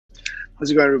How's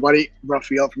it going, everybody?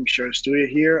 Rafael from Share Studio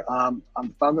here. I'm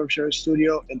the founder of Share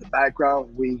Studio. In the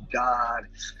background, we got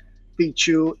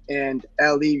Pichu and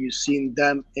Ellie. You've seen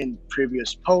them in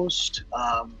previous posts.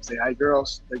 Say hi,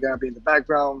 girls. They're gonna be in the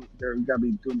background. They're gonna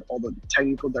be doing all the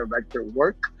technical director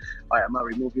work. All right, I'm gonna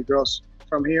remove you girls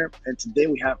from here. And today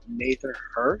we have Nathan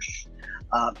Hirsch.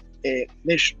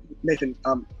 Nathan,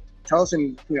 tell us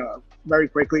in very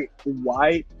quickly,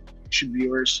 why should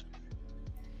viewers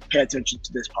pay attention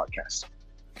to this podcast?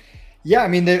 Yeah, I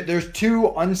mean, there's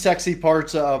two unsexy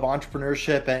parts of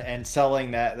entrepreneurship and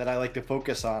selling that I like to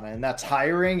focus on, and that's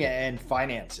hiring and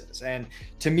finances. And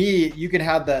to me, you can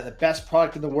have the best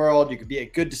product in the world. You could be a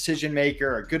good decision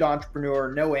maker, a good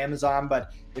entrepreneur, no Amazon.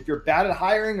 But if you're bad at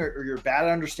hiring or you're bad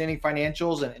at understanding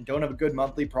financials and don't have a good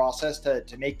monthly process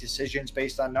to make decisions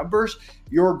based on numbers,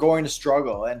 you're going to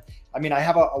struggle. And I mean, I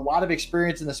have a lot of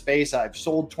experience in the space. I've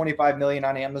sold 25 million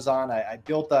on Amazon. I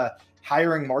built a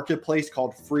hiring marketplace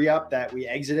called FreeUp that we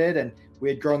exited, and we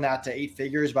had grown that to 8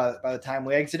 figures by the time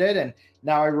we exited. And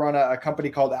now I run a company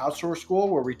called Outsource School,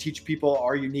 where we teach people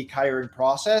our unique hiring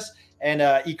process, and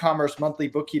an e-commerce monthly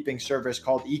bookkeeping service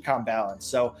called Ecom Balance.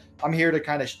 So I'm here to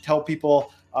kind of tell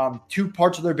people two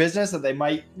parts of their business that they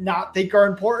might not think are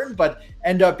important, but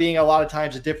end up being a lot of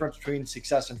times the difference between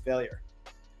success and failure.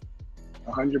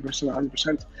 100%,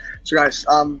 100%. So guys,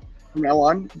 from now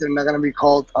on, they're not going to be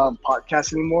called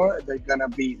podcasts anymore. They're going to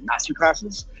be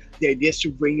masterclasses. The idea is to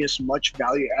bring you as much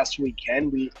value as we can.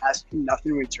 We ask you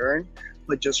nothing in return,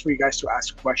 but just for you guys to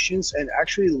ask questions and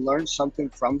actually learn something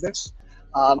from this.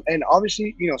 And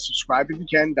obviously, subscribe if you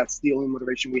can. That's the only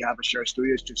motivation we have at Share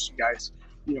Studio, is just you guys,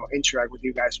 interact with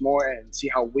you guys more and see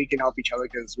how we can help each other.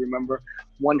 Because remember,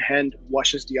 one hand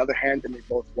washes the other hand, and they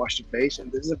both wash the face. And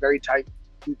this is a very tight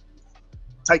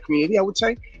community, I would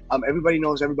say. Everybody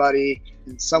knows everybody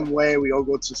in some way. We all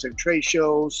go to the same trade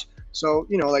shows. So,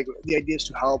 the idea is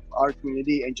to help our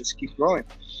community and just keep growing.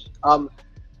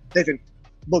 Nathan,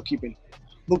 bookkeeping.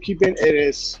 Bookkeeping, it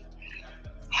is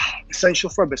essential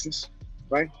for a business,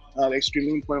 right?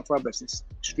 Extremely important for our business.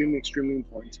 Extremely, extremely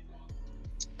important.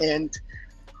 And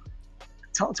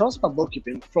tell us about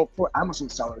bookkeeping for Amazon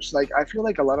sellers. Like, I feel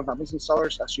like a lot of Amazon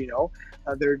sellers, as you know,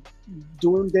 they're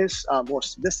doing this, more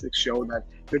statistics show that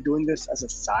they're doing this as a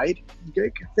side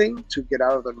gig thing to get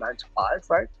out of the 9 to 5,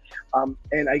 right?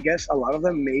 And I guess a lot of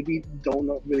them maybe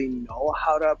don't really know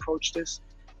how to approach this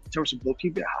in terms of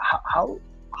bookkeeping.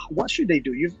 What should they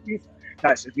do? You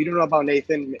guys, if you don't know about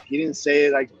Nathan, he didn't say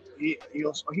it, like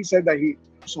he said that he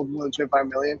sold more than 25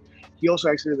 million. He also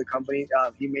exited the company.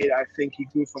 He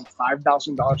grew from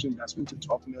 $5,000 investment to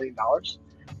 $12 million,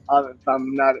 if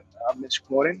I'm not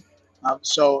misquoting.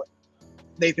 So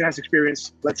Nathan has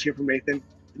experience. Let's hear from Nathan.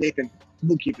 Nathan,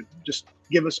 bookkeeping, just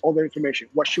give us all the information.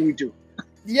 What should we do?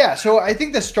 Yeah, so I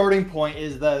think the starting point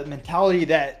is the mentality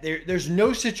that there's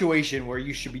no situation where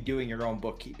you should be doing your own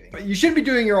bookkeeping. You shouldn't be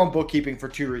doing your own bookkeeping for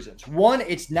two reasons. One,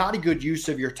 it's not a good use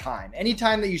of your time. Any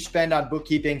time that you spend on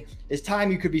bookkeeping is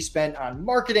time you could be spent on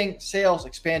marketing, sales,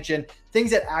 expansion,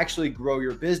 things that actually grow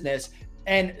your business.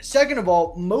 And second of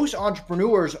all, most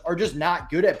entrepreneurs are just not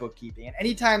good at bookkeeping. And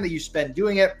any time that you spend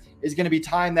doing it is going to be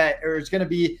time is going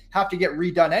to have to get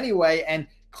redone anyway. And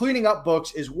cleaning up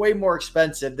books is way more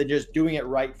expensive than just doing it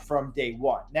right from day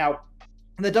one. Now,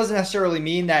 that doesn't necessarily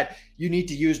mean that you need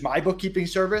to use my bookkeeping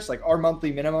service. Like, our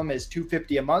monthly minimum is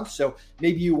 $250 a month. So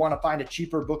maybe you want to find a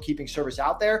cheaper bookkeeping service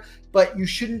out there, but you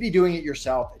shouldn't be doing it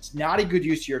yourself. It's not a good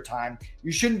use of your time.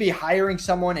 You shouldn't be hiring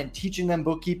someone and teaching them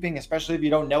bookkeeping, especially if you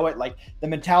don't know it. Like, the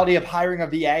mentality of hiring a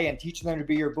VA and teaching them to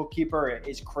be your bookkeeper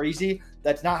is crazy.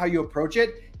 That's not how you approach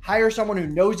it. Hire someone who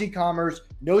knows e-commerce,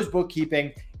 knows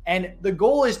bookkeeping. And the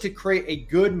goal is to create a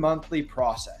good monthly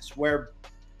process where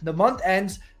the month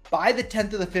ends by the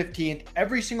 10th to the 15th,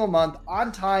 every single month, on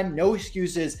time, no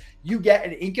excuses. You get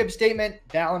an income statement,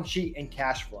 balance sheet, and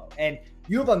cash flow. And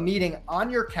you have a meeting on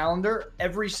your calendar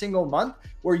every single month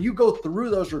where you go through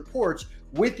those reports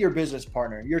with your business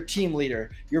partner, your team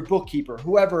leader, your bookkeeper,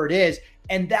 whoever it is.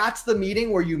 And that's the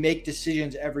meeting where you make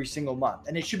decisions every single month.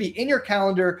 And it should be in your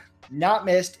calendar, not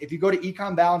missed. If you go to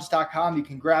ecombalance.com, you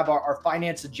can grab our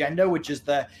finance agenda, which is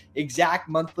the exact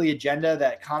monthly agenda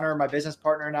that Connor, my business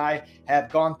partner, and I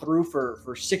have gone through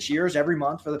for 6 years, every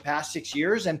month for the past 6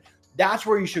 years. And that's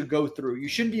where you should go through. You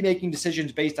shouldn't be making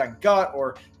decisions based on gut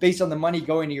or based on the money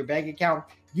going to your bank account.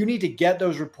 You need to get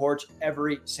those reports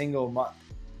every single month.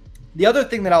 The other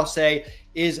thing that I'll say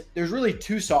is there's really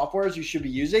two softwares you should be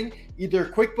using, either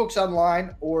QuickBooks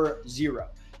Online or Xero.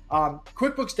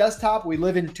 QuickBooks Desktop, we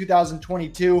live in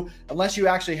 2022. Unless you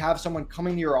actually have someone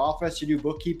coming to your office to do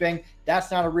bookkeeping, that's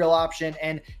not a real option.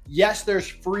 And yes, there's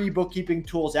free bookkeeping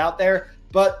tools out there,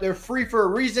 but they're free for a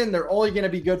reason. They're only going to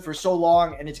be good for so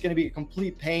long, and it's going to be a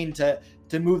complete pain to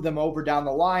move them over down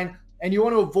the line. And you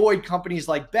want to avoid companies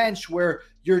like Bench where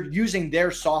you're using their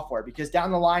software, because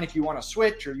down the line, if you want to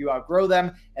switch or you outgrow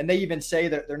them, and they even say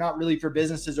that they're not really for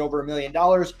businesses over $1 million,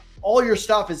 all your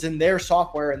stuff is in their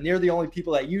software and they're the only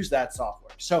people that use that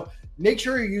software. So make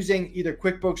sure you're using either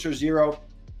QuickBooks or Xero.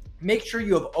 Make sure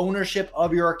you have ownership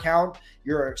of your account.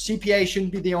 Your CPA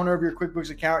shouldn't be the owner of your QuickBooks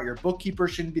account. Your bookkeeper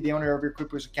shouldn't be the owner of your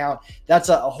QuickBooks account. That's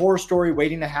a horror story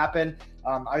waiting to happen.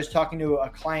 I was talking to a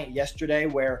client yesterday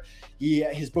where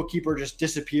his bookkeeper just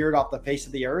disappeared off the face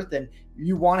of the earth, and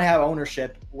you want to have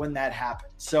ownership when that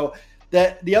happens. So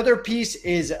the other piece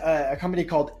is a company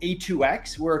called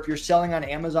A2X, where if you're selling on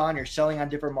Amazon, you're selling on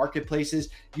different marketplaces,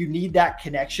 you need that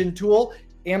connection tool.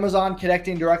 Amazon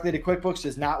connecting directly to QuickBooks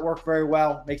does not work very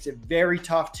well, makes it very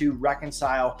tough to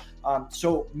reconcile.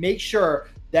 So make sure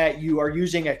that you are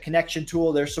using a connection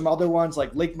tool. There's some other ones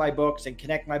like Link My Books and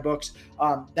Connect My Books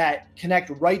that connect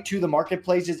right to the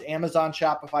marketplaces, Amazon,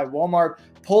 Shopify, Walmart,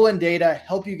 pull in data,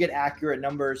 help you get accurate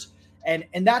numbers. And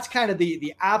that's kind of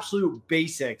the absolute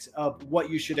basics of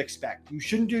what you should expect. You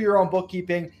shouldn't do your own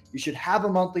bookkeeping. You should have a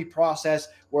monthly process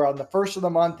where on the first of the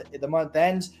month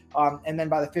ends. And then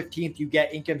by the 15th, you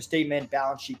get income statement,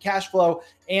 balance sheet, cash flow.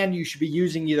 And you should be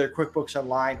using either QuickBooks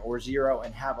Online or Xero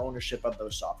and have ownership of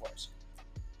those softwares.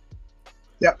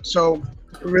 Yeah, so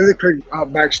really quick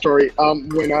backstory.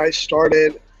 When I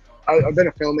started, I've been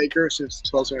a filmmaker since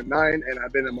 2009, and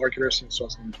I've been a marketer since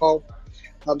 2012.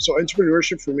 So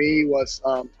entrepreneurship for me was,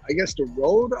 I guess, the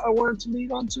road I wanted to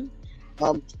lead onto.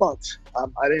 But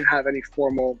I didn't have any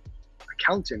formal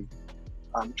accounting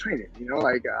training. You know,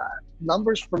 like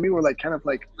numbers for me were like kind of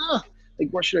like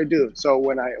what should I do? So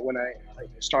when I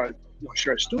started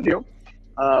Share Studio,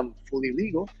 fully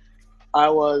legal,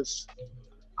 I'll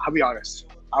be honest,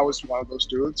 I was one of those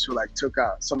dudes who like took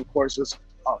some courses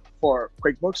for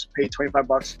QuickBooks, paid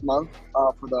 $25 a month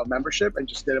for the membership, and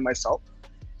just did it myself.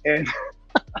 And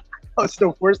that was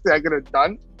the worst thing I could have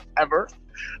done ever.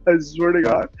 I swear to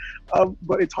God.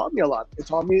 But it taught me a lot. It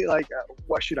taught me like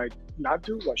what should I not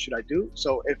do? What should I do?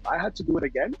 So if I had to do it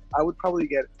again, I would probably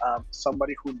get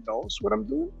somebody who knows what I'm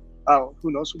doing,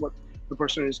 who knows what the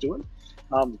person is doing.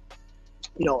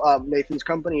 Nathan's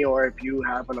company, or if you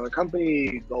have another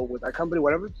company, go with that company,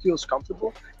 whatever feels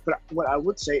comfortable. But what I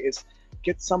would say is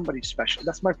get somebody special.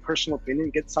 That's my personal opinion.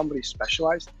 Get somebody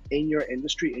specialized in your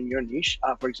industry, in your niche.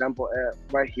 For example,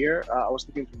 right here, I was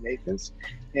looking through Nathan's,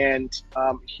 and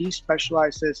he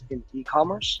specializes in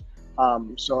e-commerce.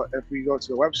 So if we go to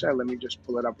the website, let me just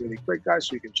pull it up really quick, guys,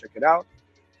 so you can check it out.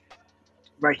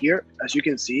 Right here, as you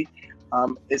can see,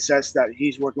 it says that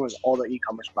he's working with all the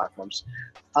e-commerce platforms.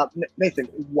 Nathan,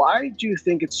 why do you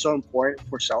think it's so important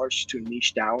for sellers to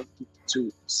niche down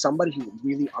to somebody who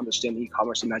really understands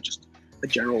e-commerce and not just a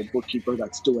general bookkeeper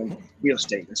that's doing real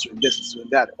estate, this and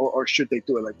that, or should they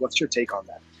do it? Like, what's your take on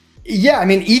that? Yeah, I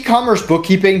mean, e-commerce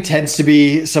bookkeeping tends to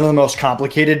be some of the most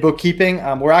complicated bookkeeping.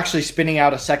 We're actually spinning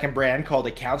out a second brand called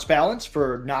Accounts Balance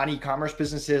for non-e-commerce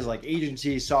businesses like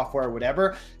agencies, software,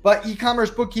 whatever. But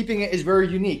e-commerce bookkeeping is very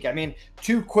unique. I mean,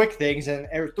 three quick things, and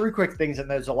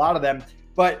there's a lot of them.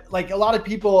 But like a lot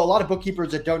of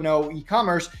bookkeepers that don't know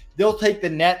e-commerce, they'll take the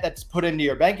net that's put into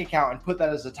your bank account and put that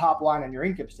as the top line on your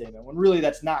income statement, when really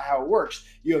that's not how it works.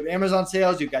 You have Amazon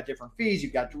sales, you've got different fees,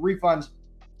 you've got refunds,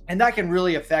 and that can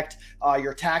really affect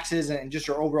your taxes and just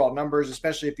your overall numbers,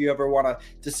 especially if you ever want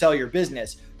to sell your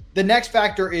business. The next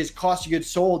factor is cost of goods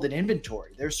sold and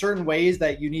inventory. There's certain ways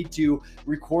that you need to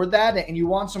record that, and you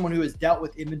want someone who has dealt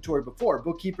with inventory before.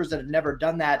 Bookkeepers that have never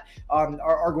done that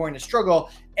are going to struggle.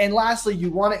 And lastly,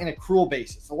 you want it in accrual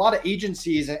basis. A lot of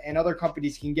agencies and other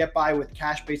companies can get by with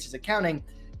cash basis accounting.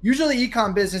 Usually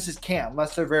e-com businesses can't,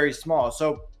 unless they're very small.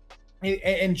 So,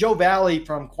 and Joe Valley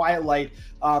from Quiet Light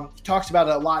talks about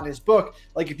it a lot in his book.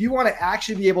 Like, if you want to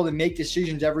actually be able to make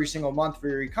decisions every single month for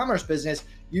your e-commerce business,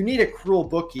 you need accrual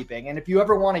bookkeeping. And if you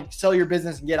ever want to sell your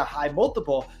business and get a high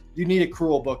multiple, you need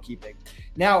accrual bookkeeping.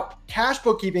 Now, cash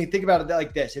bookkeeping, think about it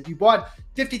like this. If you bought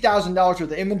 $50,000 worth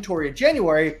of inventory in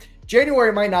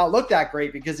January might not look that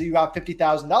great because you got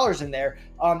 $50,000 in there.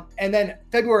 And then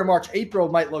February, March, April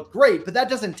might look great, but that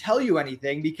doesn't tell you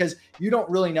anything because you don't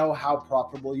really know how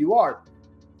profitable you are.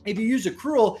 If you use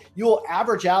accrual, you'll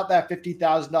average out that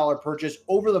 $50,000 purchase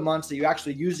over the months that you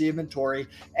actually use the inventory,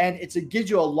 and it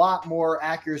gives you a lot more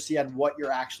accuracy on what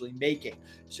you're actually making.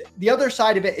 So the other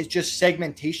side of it is just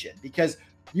segmentation, because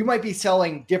you might be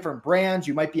selling different brands.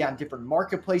 You might be on different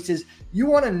marketplaces. You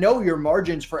want to know your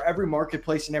margins for every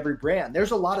marketplace and every brand.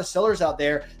 There's a lot of sellers out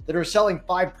there that are selling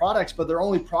 5 products, but they're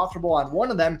only profitable on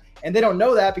one of them. And they don't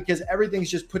know that because everything's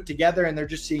just put together and they're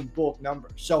just seeing bulk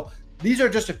numbers. So these are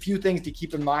just a few things to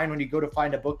keep in mind when you go to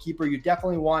find a bookkeeper. You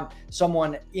definitely want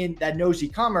someone that knows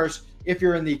e-commerce if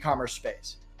you're in the e-commerce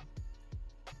space.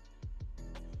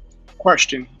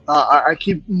 Question. I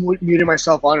keep muting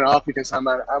myself on and off because I'm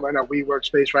in a WeWork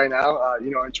space right now.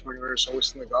 Entrepreneurs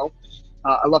always on the go.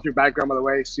 I love your background, by the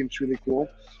way. It seems really cool.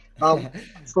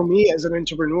 For me as an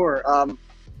entrepreneur,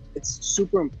 it's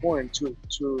super important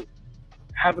to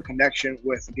have a connection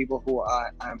with the people who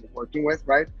I'm working with,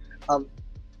 right?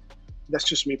 That's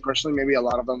just me personally. Maybe a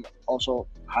lot of them also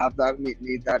have that,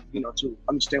 need that, to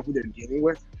understand who they're dealing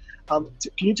with.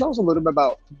 Can you tell us a little bit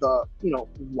about the,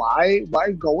 why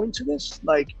go into this?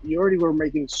 Like, you already were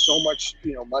making so much,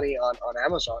 money on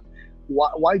Amazon.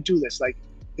 Why do this? Like,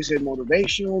 is it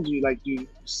motivational? Do you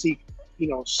seek,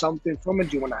 something from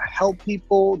it? Do you want to help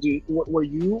people? Were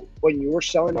you, when you were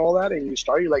selling all that and you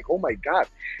started, you're like, oh my God,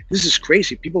 this is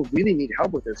crazy. People really need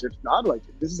help with this. If not, like,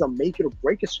 this is a make it or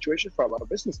break it situation for a lot of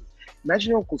businesses.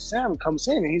 Imagine Uncle Sam comes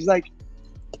in and he's like,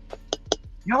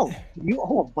 yo, you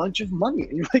owe a bunch of money.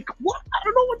 And you're like, what? I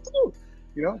don't know what to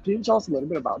do. Can you tell us a little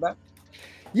bit about that?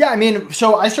 Yeah,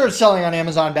 so I started selling on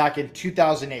Amazon back in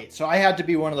 2008. So I had to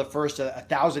be one of the first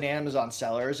 1,000 Amazon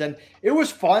sellers. And it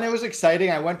was fun. It was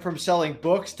exciting. I went from selling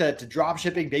books to drop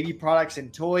shipping baby products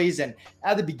and toys. And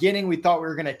at the beginning, we thought we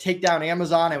were going to take down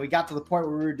Amazon. And we got to the point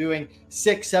where we were doing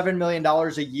 $6-7 million a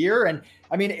year. And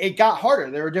it got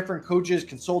harder. There were different coaches,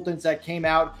 consultants that came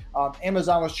out.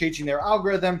 Amazon was changing their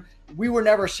algorithm. We were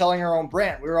never selling our own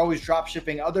brand. We were always drop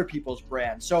shipping other people's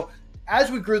brands. So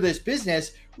as we grew this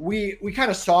business, we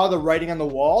kind of saw the writing on the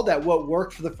wall that what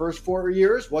worked for the first 4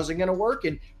 years wasn't going to work.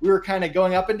 And we were kind of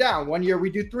going up and down. One year we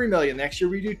do 3 million. The next year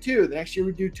we do 2. The next year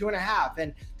we do 2.5.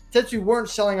 And since we weren't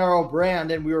selling our own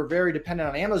brand and we were very dependent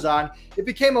on Amazon, it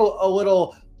became a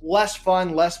little less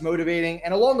fun, less motivating.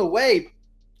 And along the way,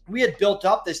 we had built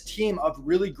up this team of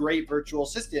really great virtual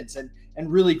assistants and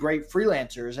really great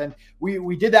freelancers. And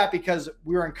we did that because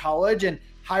we were in college, and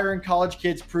hiring college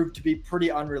kids proved to be pretty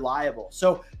unreliable.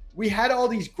 So we had all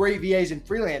these great VAs and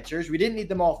freelancers. We didn't need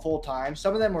them all full time.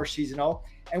 Some of them were seasonal,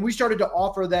 and we started to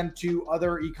offer them to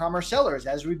other e-commerce sellers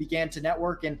as we began to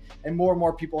network, and more and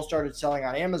more people started selling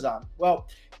on Amazon. Well,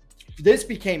 this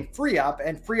became FreeUp,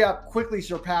 and FreeUp quickly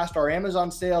surpassed our Amazon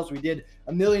sales. We did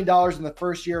 $1 million in the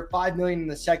first year, $5 million in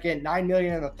the second, $9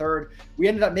 million in the third. We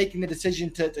ended up making the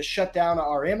decision to shut down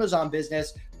our Amazon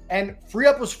business. And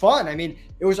FreeUp was fun.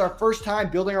 It was our first time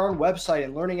building our own website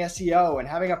and learning SEO and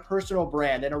having a personal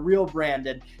brand and a real brand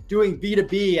and doing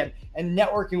B2B and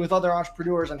networking with other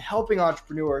entrepreneurs and helping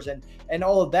entrepreneurs and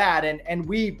all of that. And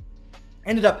we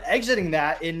ended up exiting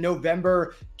that in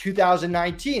November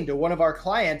 2019 to one of our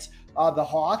clients, the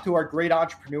Hoth, who are great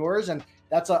entrepreneurs. And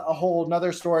that's a whole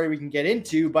nother story we can get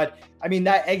into. But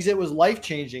that exit was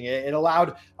life-changing. It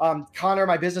allowed Connor,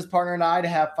 my business partner, and I to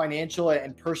have financial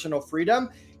and personal freedom.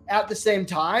 At the same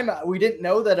time, we didn't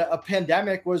know that a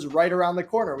pandemic was right around the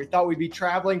corner. We thought we'd be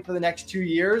traveling for the next 2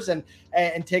 years and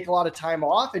take a lot of time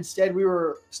off. Instead, we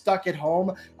were stuck at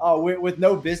home with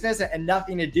no business and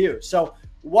nothing to do. So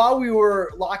while we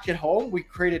were locked at home, we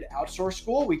created Outsource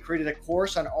School. We created a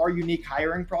course on our unique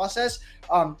hiring process.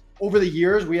 Over the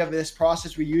years, we have this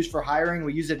process we use for hiring.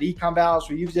 We use it at eComVals.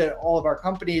 We use it at all of our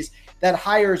companies that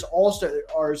hires all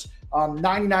stars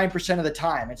 99% of the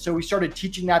time. And so we started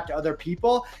teaching that to other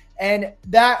people. And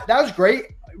that was great.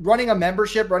 Running a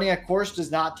membership, running a course does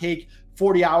not take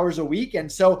 40 hours a week.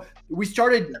 And so we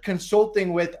started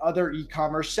consulting with other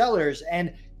e-commerce sellers.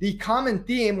 And the common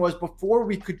theme was, before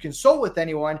we could consult with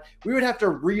anyone, we would have to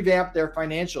revamp their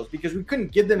financials because we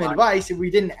couldn't give them advice if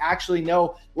we didn't actually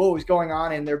know what was going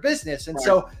on in their business. And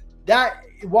so that,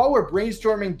 while we're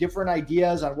brainstorming different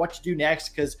ideas on what to do next,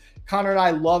 because Connor and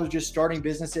I love just starting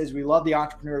businesses, we love the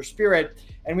entrepreneur spirit,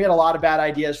 and we had a lot of bad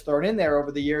ideas thrown in there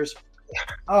over the years.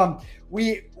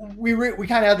 We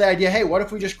kind of had the idea, hey, what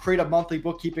if we just create a monthly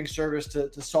bookkeeping service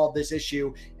to solve this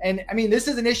issue? And this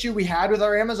is an issue we had with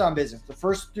our Amazon business. The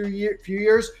first few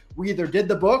years, we either did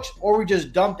the books or we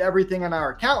just dumped everything on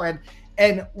our accountant.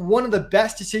 And one of the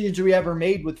best decisions we ever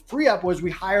made with FreeUp was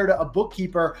we hired a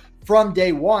bookkeeper from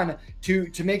day one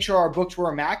to make sure our books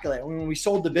were immaculate. When we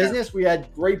sold the business, we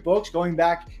had great books going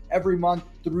back every month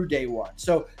through day one.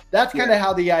 So that's kind of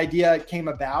how the idea came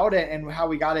about and how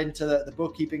we got into the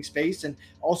bookkeeping space, and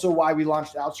also why we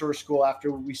launched Outsource School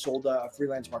after we sold a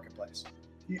freelance marketplace.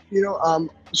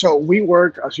 So we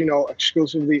work, as you know,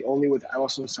 exclusively only with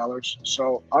Amazon sellers.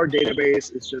 So our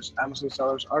database is just Amazon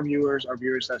sellers, our viewers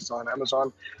that sell on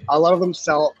Amazon. A lot of them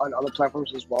sell on other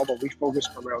platforms as well, but we focus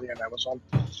primarily on Amazon.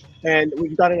 And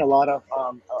we've gotten a lot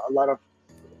of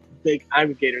big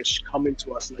aggregators coming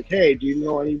to us like, hey, do you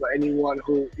know anyone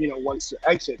who wants to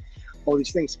exit? All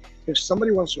these things. If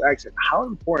somebody wants to exit, how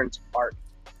important are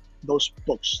those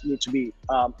books need to be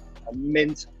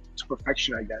mint to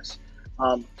perfection, I guess,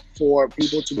 for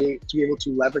people to be able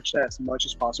to leverage that as much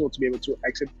as possible to be able to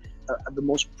exit at the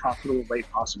most profitable way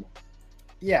possible.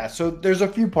 Yeah, so there's a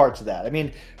few parts of that. I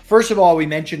mean, first of all, we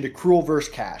mentioned accrual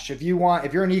versus cash. If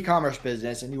you're an e-commerce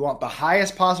business and you want the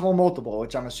highest possible multiple,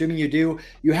 which I'm assuming you do,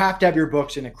 you have to have your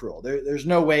books in accrual. There's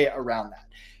no way around that.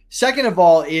 Second of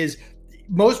all is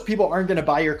most people aren't going to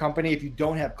buy your company if you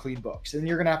don't have clean books. And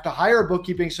you're going to have to hire a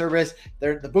bookkeeping service.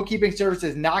 The bookkeeping service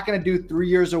is not going to do 3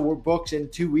 years of books in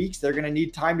 2 weeks. They're going to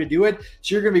need time to do it.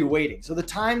 So you're going to be waiting. So the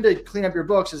time to clean up your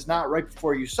books is not right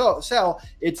before you sell.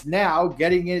 It's now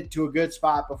getting it to a good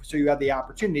spot so you have the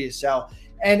opportunity to sell.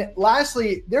 And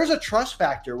lastly, there's a trust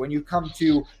factor when you come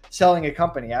to selling a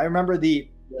company. I remember the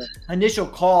initial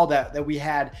call that we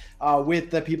had with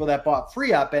the people that bought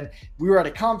FreeUp, and we were at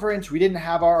a conference. We didn't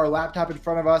have our laptop in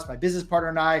front of us. My business partner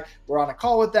and I were on a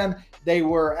call with them. They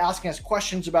were asking us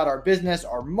questions about our business,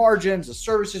 our margins, the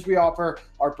services we offer,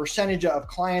 our percentage of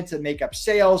clients that make up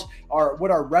sales,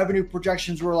 what our revenue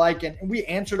projections were like. And we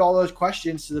answered all those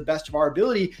questions to the best of our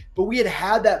ability, but we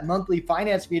had that monthly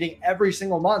finance meeting every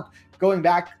single month going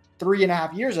back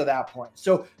 3.5 years at that point.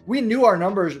 So we knew our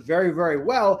numbers very, very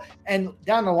well. And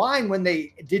down the line, when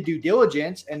they did due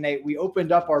diligence and we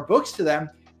opened up our books to them,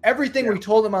 everything we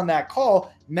told them on that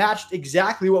call matched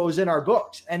exactly what was in our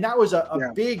books. And that was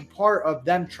a big part of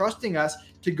them trusting us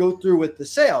to go through with the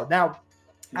sale. Now,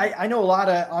 I know a lot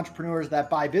of entrepreneurs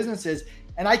that buy businesses,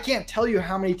 and I can't tell you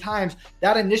how many times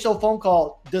that initial phone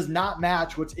call does not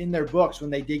match what's in their books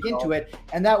when they dig into it,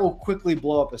 and that will quickly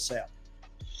blow up a sale.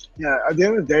 Yeah, at the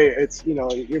end of the day, it's,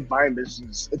 you're buying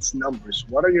business. It's numbers.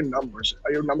 What are your numbers?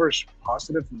 Are your numbers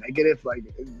positive, negative? Like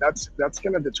that's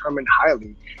going to determine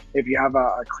highly if you have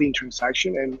a clean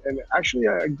transaction and actually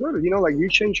a good, like you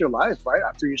changed your life, right?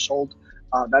 After you sold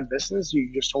that business,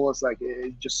 you just told us like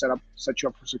it just set you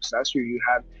up for success. You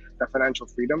had that financial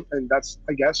freedom. And that's,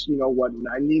 I guess, what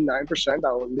 99%,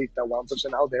 I will leave that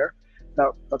 1% out there.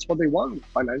 That's what they want: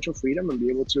 financial freedom and be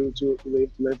able to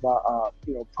live a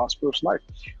prosperous life.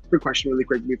 Quick question, really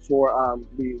quick, before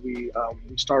we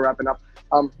start wrapping up.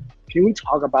 Can we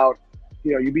talk about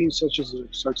you being such a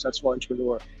successful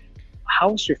entrepreneur?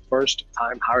 How was your first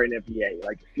time hiring a VA?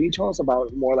 Like, can you tell us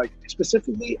about more like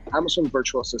specifically Amazon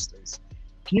virtual assistants?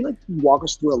 Can you walk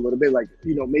us through a little bit? Like,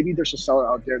 maybe there's a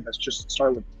seller out there that's just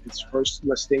started with his first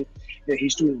listing and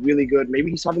he's doing really good.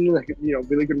 Maybe he's having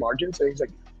really good margins, and he's like,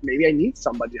 maybe I need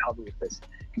somebody to help me with this.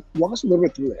 Walk us a little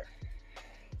bit through there.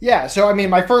 Yeah. So, I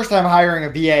mean, my first time hiring a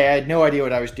VA, I had no idea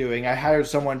what I was doing. I hired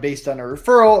someone based on a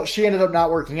referral. She ended up not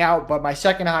working out, but my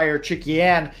second hire, Chicky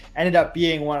Ann, ended up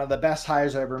being one of the best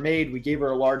hires I ever made. We gave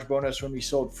her a large bonus when we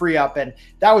sold FreeUp, and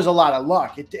that was a lot of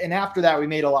luck. And after that, we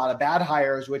made a lot of bad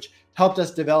hires, which helped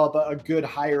us develop a good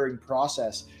hiring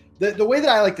process. The way that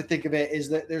I like to think of it is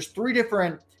that there's 3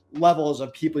 different levels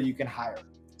of people you can hire: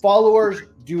 followers,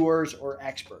 doers, or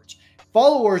experts.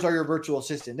 Followers are your virtual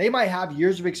assistant. They might have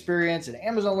years of experience in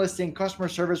Amazon listing, customer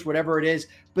service, whatever it is,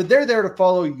 but they're there to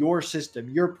follow your system,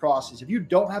 your process. If you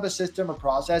don't have a system or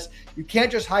process, you can't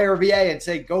just hire a VA and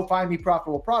say, go find me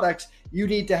profitable products. You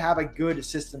need to have a good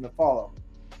system to follow.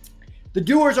 The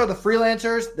doers are the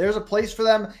freelancers. There's a place for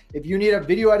them. If you need a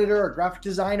video editor, a graphic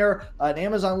designer, an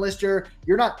Amazon lister,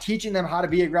 you're not teaching them how to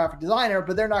be a graphic designer,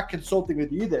 but they're not consulting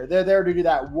with you either. They're there to do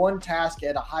that one task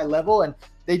at a high level, and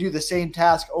they do the same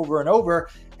task over and over.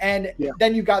 And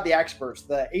then you've got the experts,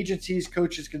 the agencies,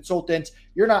 coaches, consultants.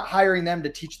 You're not hiring them to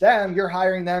teach them. You're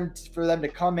hiring them for them to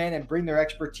come in and bring their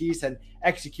expertise and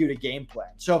execute a game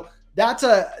plan. So that's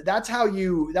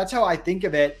how I think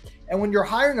of it. And when you're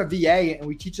hiring a VA, and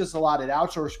we teach this a lot at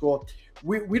Outsource School,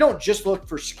 we don't just look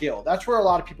for skill. That's where a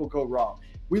lot of people go wrong.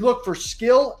 We look for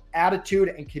skill, attitude,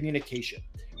 and communication.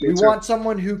 We want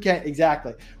someone who can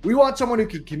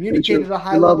communicate at a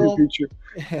high level.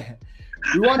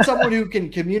 We want someone who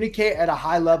can communicate at a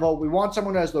high level. We want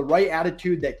someone who has the right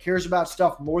attitude, that cares about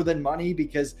stuff more than money,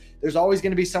 because there's always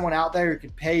going to be someone out there who can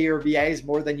pay your VAs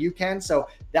more than you can. So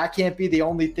that can't be the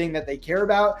only thing that they care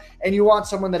about. And you want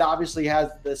someone that obviously has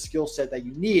the skill set that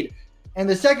you need. And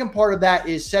the second part of that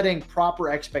is setting proper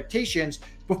expectations.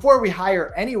 Before we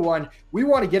hire anyone, we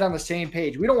want to get on the same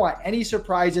page. We don't want any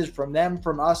surprises from them,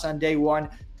 from us on day one.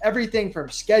 everything from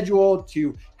schedule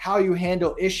to how you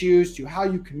handle issues to how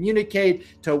you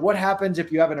communicate to what happens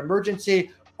if you have an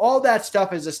emergency. All that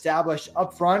stuff is established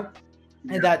up front.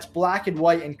 And that's black and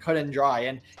white and cut and dry.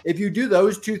 And if you do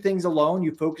those two things alone,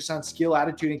 you focus on skill,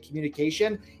 attitude, and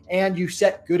communication, and you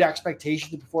set good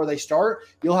expectations before they start,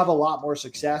 you'll have a lot more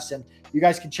success. And you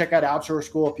guys can check out Outsource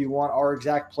School if you want our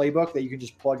exact playbook that you can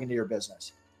just plug into your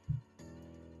business.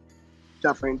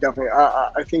 Definitely.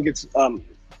 I think it's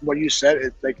what you said.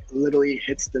 It like literally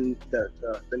hits the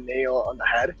nail on the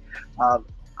head.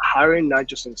 Hiring not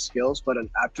just in skills but in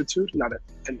aptitude, not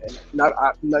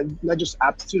just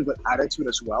aptitude but attitude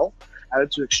as well.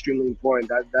 Attitude extremely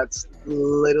important. That's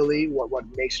literally what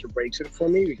makes or breaks it for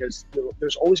me, because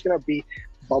there's always gonna be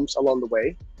bumps along the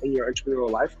way in your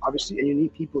entrepreneurial life, obviously, and you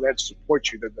need people that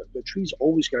support you. The tree's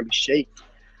always gonna be shaped,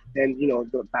 and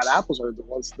the bad apples are the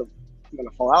ones that are gonna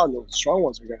fall out, and the strong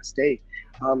ones are gonna stay.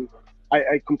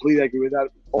 I completely agree with that.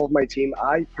 All of my team,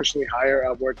 I personally hire,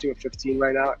 we're a team of 15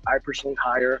 right now. I personally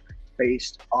hire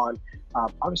based on,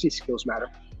 obviously skills matter,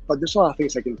 but there's a lot of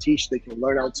things I can teach, they can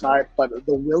learn outside, but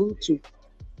the will to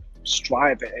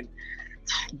strive and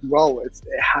grow, it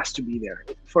has to be there.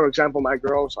 For example, my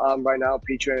girls right now,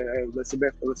 Petra and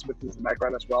Elizabeth is in the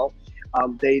background as well.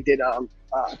 They did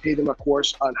pay them a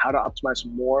course on how to optimize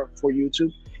more for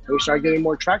YouTube, and we started getting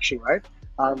more traction, right?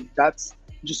 That's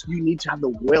just, you need to have the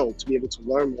will to be able to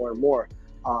learn more and more.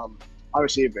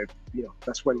 Obviously, if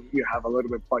that's when you have a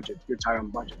little bit budget, you're tight on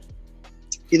budget.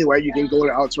 Either way, you can go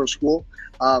to Outsource School.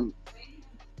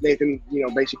 Nathan,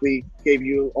 basically gave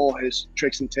you all his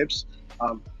tricks and tips.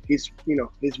 He's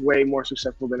way more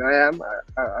successful than I am.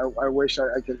 I wish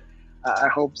I could. I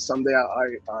hope someday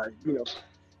I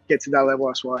get to that level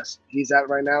as well as he's at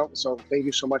right now. So thank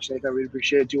you so much, Nathan. I really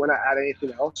appreciate it. Do you want to add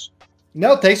anything else?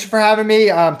 No, thanks for having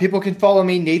me. People can follow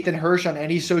me, Nathan Hirsch, on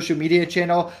any social media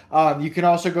channel. You can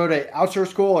also go to Outsource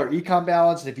School or Econ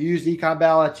Balance. If you use Econ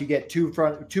Balance, you get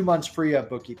 2 months free of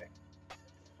bookkeeping.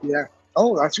 Yeah.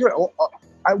 Oh, that's good.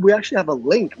 We actually have a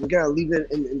link. We're going to leave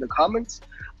it in the comments.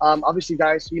 Obviously,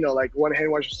 guys, like one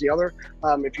hand washes the other.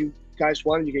 If you guys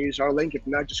want, you can use our link. If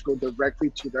not, just go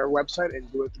directly to their website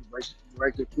and do it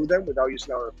directly through them without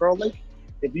using our referral link.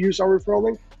 If you use our referral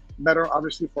link, better,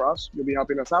 obviously, for us. You'll be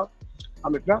helping us out.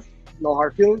 If not, no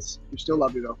hard feelings. We still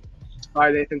love you, though. All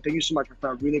right, Nathan, thank you so much, my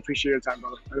friend. Really appreciate your time,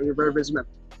 brother. I know you're very busy, man.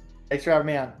 Thanks for having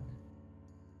me on.